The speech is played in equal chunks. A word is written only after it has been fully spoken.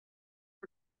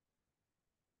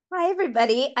Hi,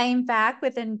 everybody. I am back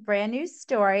with a brand new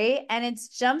story, and it's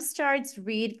Jumpstart's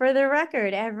Read for the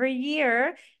Record. Every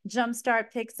year,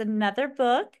 Jumpstart picks another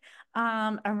book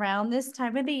around this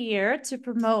time of the year to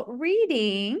promote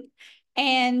reading.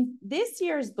 And this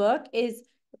year's book is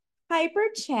Piper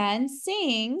Chen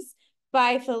Sings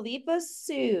by Philippa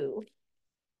Sue.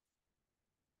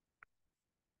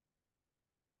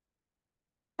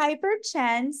 Piper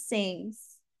Chen Sings.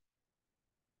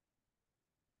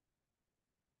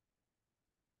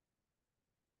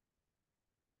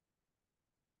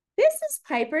 This is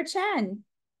Piper Chen.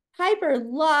 Piper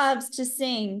loves to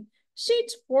sing. She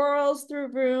twirls through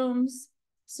rooms.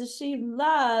 So she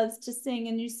loves to sing.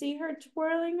 And you see her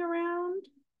twirling around?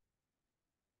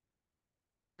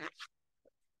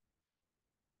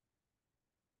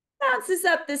 Bounces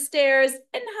up the stairs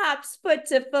and hops foot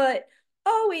to foot,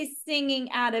 always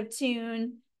singing out of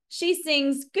tune. She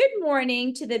sings good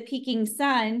morning to the peeking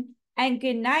sun and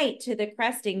good night to the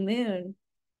cresting moon.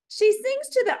 She sings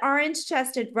to the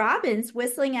orange-chested robins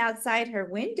whistling outside her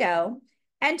window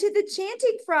and to the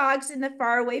chanting frogs in the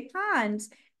faraway ponds,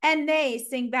 and they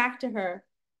sing back to her.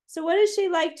 So what does she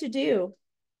like to do?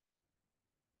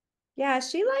 Yeah,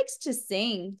 she likes to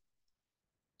sing.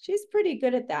 She's pretty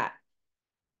good at that.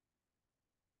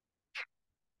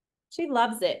 She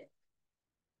loves it.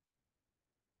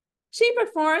 She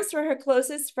performs for her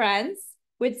closest friends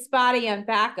with Spotty on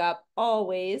backup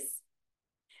always.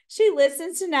 She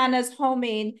listens to Nana's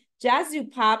homemade jazzu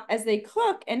pop as they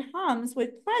cook and hums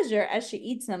with pleasure as she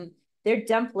eats them. They're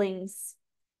dumplings.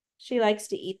 She likes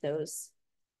to eat those.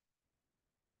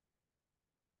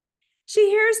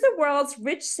 She hears the world's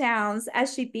rich sounds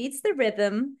as she beats the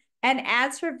rhythm and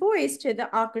adds her voice to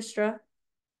the orchestra.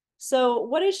 So,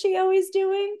 what is she always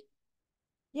doing?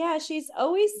 Yeah, she's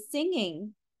always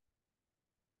singing.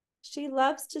 She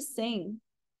loves to sing.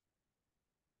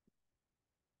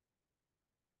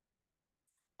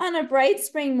 On a bright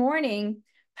spring morning,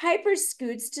 Piper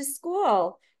scoots to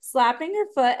school, slapping her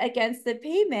foot against the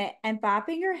pavement and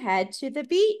bopping her head to the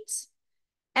beat.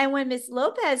 And when Miss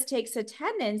Lopez takes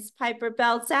attendance, Piper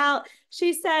belts out.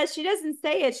 She says, she doesn't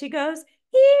say it, she goes,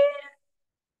 here.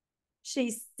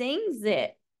 She sings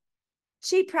it.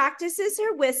 She practices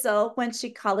her whistle when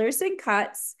she colors and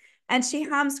cuts, and she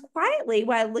hums quietly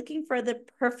while looking for the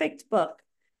perfect book.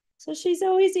 So she's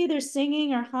always either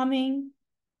singing or humming.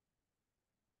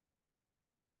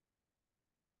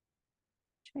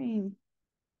 Train.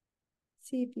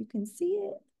 See if you can see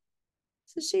it.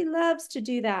 So she loves to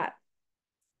do that.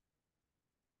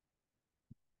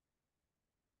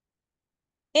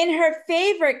 In her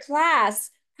favorite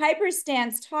class, Piper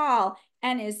stands tall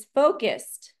and is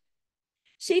focused.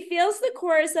 She feels the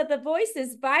chorus of the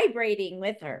voices vibrating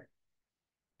with her.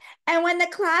 And when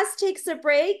the class takes a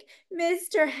break,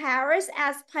 Mr. Harris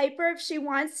asks Piper if she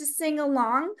wants to sing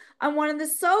along on one of the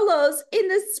solos in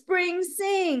the spring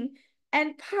sing.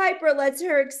 And Piper lets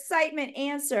her excitement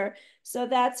answer. So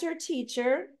that's her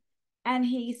teacher. And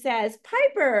he says,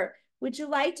 Piper, would you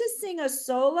like to sing a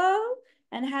solo?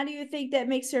 And how do you think that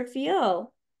makes her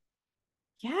feel?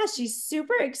 Yeah, she's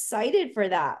super excited for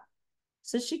that.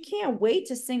 So she can't wait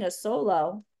to sing a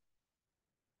solo.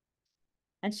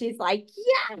 And she's like,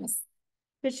 yes,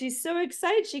 because she's so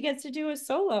excited she gets to do a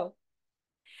solo.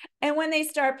 And when they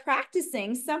start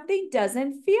practicing, something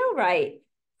doesn't feel right.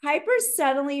 Piper's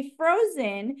suddenly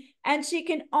frozen and she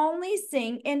can only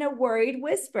sing in a worried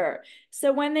whisper.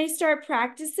 So when they start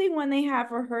practicing, when they have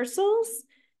rehearsals,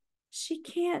 she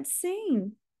can't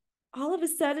sing. All of a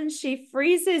sudden, she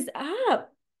freezes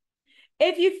up.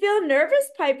 If you feel nervous,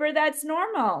 Piper, that's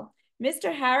normal.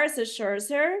 Mr. Harris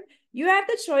assures her, you have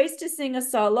the choice to sing a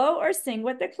solo or sing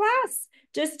with the class.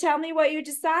 Just tell me what you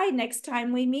decide next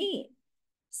time we meet.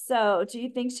 So, do you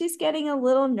think she's getting a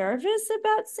little nervous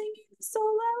about singing solo?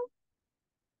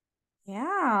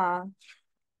 Yeah.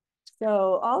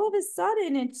 So, all of a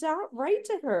sudden, it's out right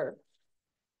to her.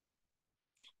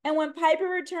 And when Piper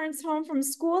returns home from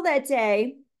school that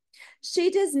day, she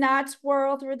does not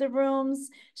twirl through the rooms.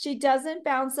 She doesn't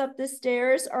bounce up the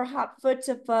stairs or hop foot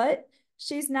to foot.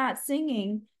 She's not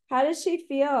singing. How does she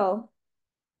feel?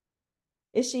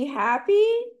 Is she happy?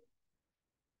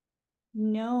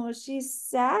 No, she's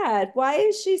sad. Why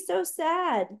is she so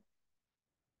sad?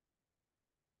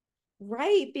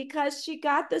 Right, because she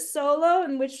got the solo,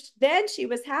 in which then she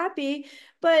was happy,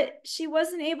 but she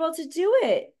wasn't able to do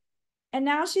it. And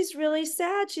now she's really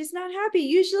sad. She's not happy.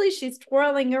 Usually she's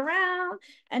twirling around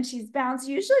and she's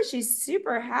bouncing. Usually she's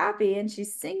super happy and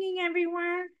she's singing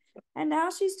everywhere. And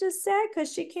now she's just sad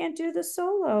because she can't do the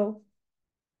solo.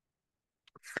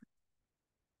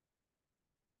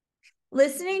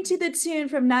 Listening to the tune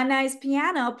from Nana's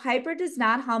piano, Piper does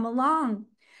not hum along.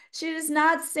 She does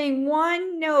not sing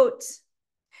one note.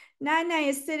 Nana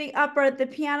is sitting upright at the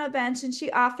piano bench, and she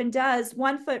often does,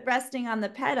 one foot resting on the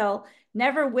pedal,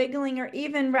 never wiggling or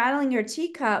even rattling her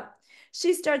teacup.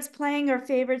 She starts playing her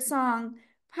favorite song.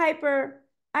 Piper,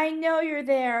 I know you're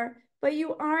there, but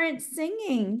you aren't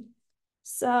singing.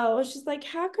 So she's like,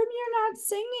 how come you're not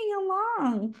singing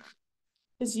along?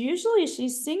 Because usually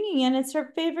she's singing and it's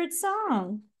her favorite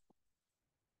song.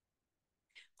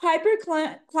 Piper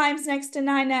climbs next to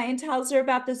Nina and tells her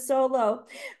about the solo.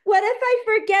 What if I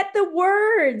forget the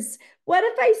words? What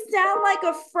if I sound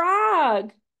like a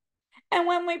frog? And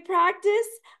when we practiced,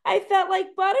 I felt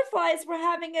like butterflies were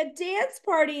having a dance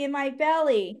party in my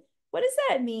belly. What does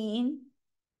that mean?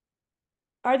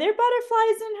 Are there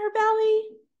butterflies in her belly?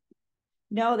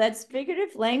 No, that's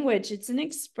figurative language. It's an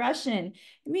expression.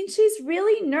 I mean, she's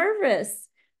really nervous.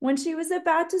 When she was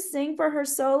about to sing for her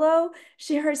solo,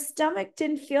 her stomach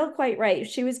didn't feel quite right.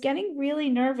 She was getting really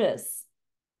nervous.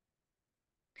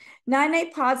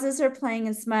 Nine pauses her playing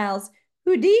and smiles.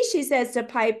 Hudi, she says to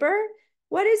Piper.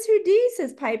 What is Hudi,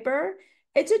 says Piper.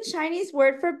 It's a Chinese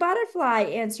word for butterfly,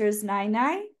 answers Nine.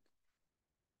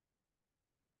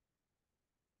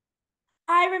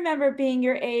 I remember being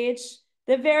your age.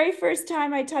 The very first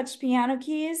time I touched piano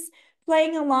keys,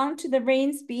 playing along to the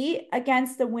rain's beat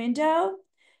against the window.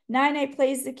 Nine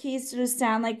plays the keys to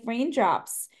sound like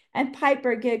raindrops, and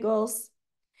Piper giggles.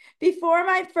 Before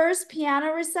my first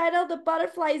piano recital, the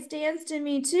butterflies danced in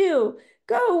me too.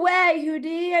 Go away,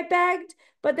 Hootie, I begged,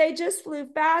 but they just flew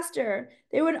faster.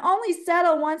 They would only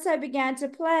settle once I began to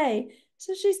play.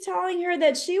 So she's telling her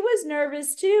that she was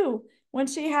nervous too when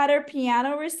she had her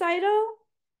piano recital.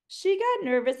 She got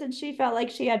nervous and she felt like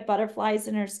she had butterflies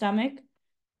in her stomach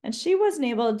and she wasn't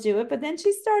able to do it, but then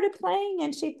she started playing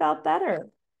and she felt better.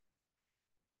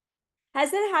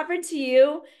 Has it happened to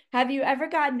you? Have you ever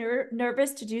got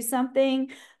nervous to do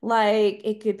something like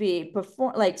it could be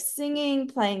perform like singing,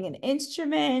 playing an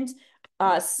instrument,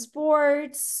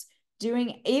 sports,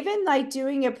 doing even like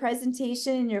doing a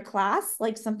presentation in your class,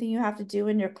 like something you have to do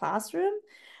in your classroom?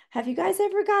 Have you guys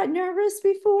ever got nervous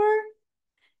before?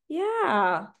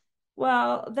 Yeah.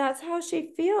 Well, that's how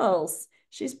she feels.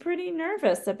 She's pretty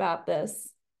nervous about this.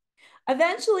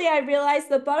 Eventually, I realized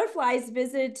the butterflies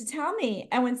visited to tell me,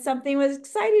 and when something was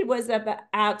excited was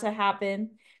about to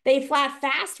happen, they flew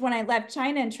fast when I left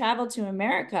China and traveled to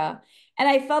America, and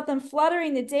I felt them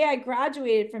fluttering the day I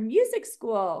graduated from music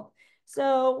school.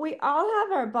 So we all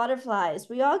have our butterflies.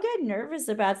 We all get nervous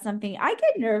about something. I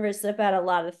get nervous about a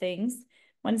lot of things.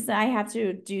 Once I have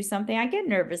to do something, I get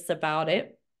nervous about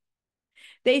it.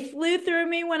 They flew through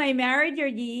me when I married your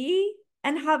Yi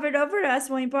and hovered over us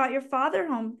when we brought your father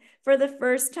home for the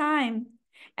first time.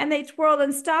 And they twirled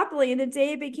unstoppably, and the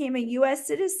day became a US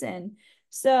citizen.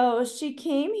 So she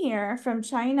came here from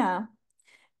China,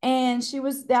 and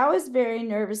that was a very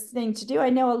nervous thing to do. I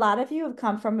know a lot of you have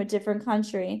come from a different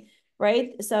country,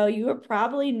 right? So you were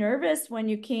probably nervous when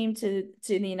you came to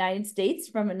the United States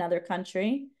from another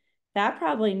country. That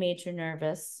probably made you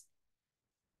nervous.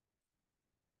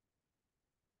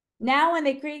 Now when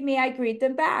they greet me, I greet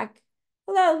them back.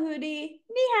 Hello, Hootie.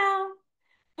 Ni hao.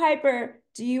 Piper,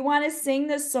 do you want to sing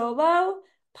the solo?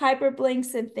 Piper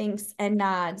blinks and thinks and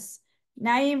nods.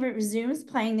 Naeem resumes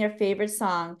playing their favorite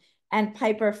song, and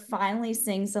Piper finally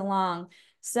sings along.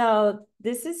 So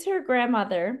this is her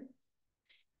grandmother,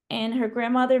 and her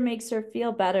grandmother makes her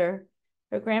feel better.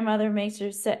 Her grandmother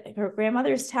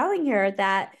is telling her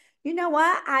that, you know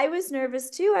what? I was nervous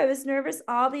too. I was nervous,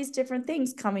 all these different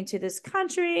things coming to this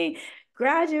country,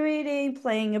 graduating,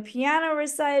 playing a piano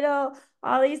recital,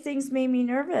 all these things made me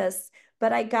nervous,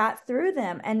 but I got through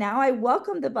them. And now I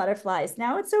welcome the butterflies.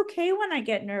 Now it's okay when I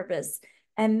get nervous.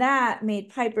 And that made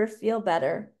Piper feel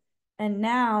better. And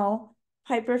now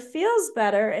Piper feels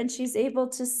better and she's able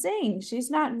to sing. She's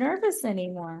not nervous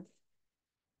anymore.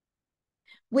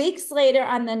 Weeks later,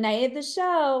 on the night of the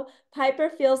show, Piper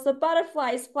feels the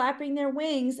butterflies flapping their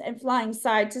wings and flying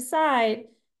side to side.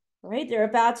 Right, they're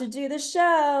about to do the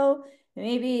show.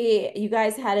 Maybe you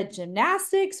guys had a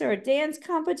gymnastics or a dance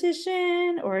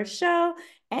competition or a show,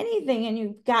 anything, and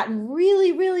you've gotten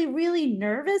really, really, really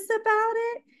nervous about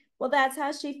it. Well, that's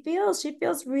how she feels. She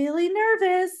feels really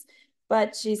nervous,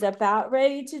 but she's about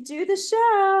ready to do the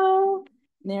show.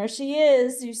 And there she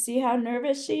is. You see how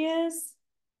nervous she is?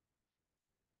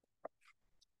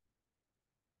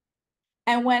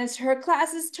 And when it's her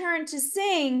class's turn to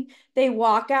sing, they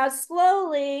walk out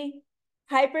slowly.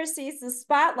 Piper sees the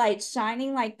spotlight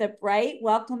shining like the bright,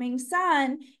 welcoming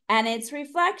sun and its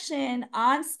reflection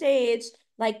on stage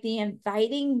like the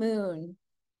inviting moon.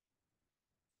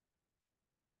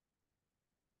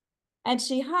 And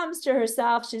she hums to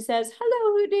herself. She says,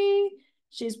 hello, Hootie.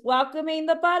 She's welcoming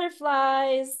the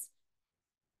butterflies.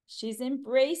 She's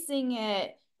embracing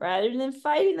it. Rather than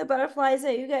fighting the butterflies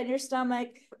that you got in your stomach,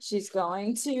 she's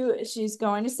going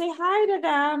to say hi to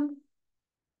them.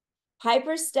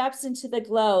 Piper steps into the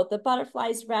glow. The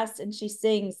butterflies rest and she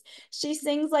sings. She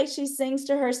sings like she sings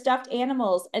to her stuffed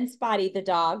animals and Spotty the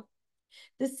dog.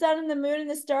 The sun and the moon and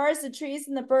the stars, the trees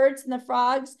and the birds and the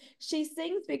frogs. She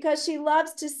sings because she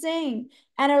loves to sing.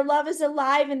 And her love is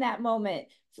alive in that moment,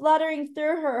 fluttering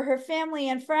through her, her family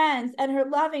and friends, and her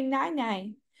loving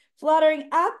Nai, fluttering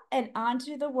up and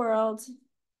onto the world.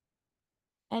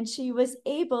 And she was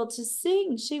able to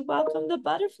sing. She welcomed the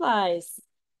butterflies.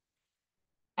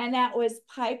 And that was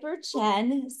Piper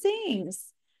Chen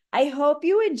Sings. I hope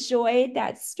you enjoyed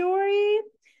that story.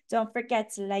 Don't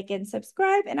forget to like and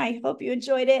subscribe, and I hope you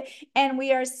enjoyed it. And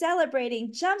we are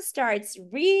celebrating Jumpstart's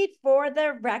Read for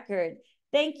the Record.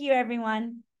 Thank you,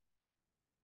 everyone.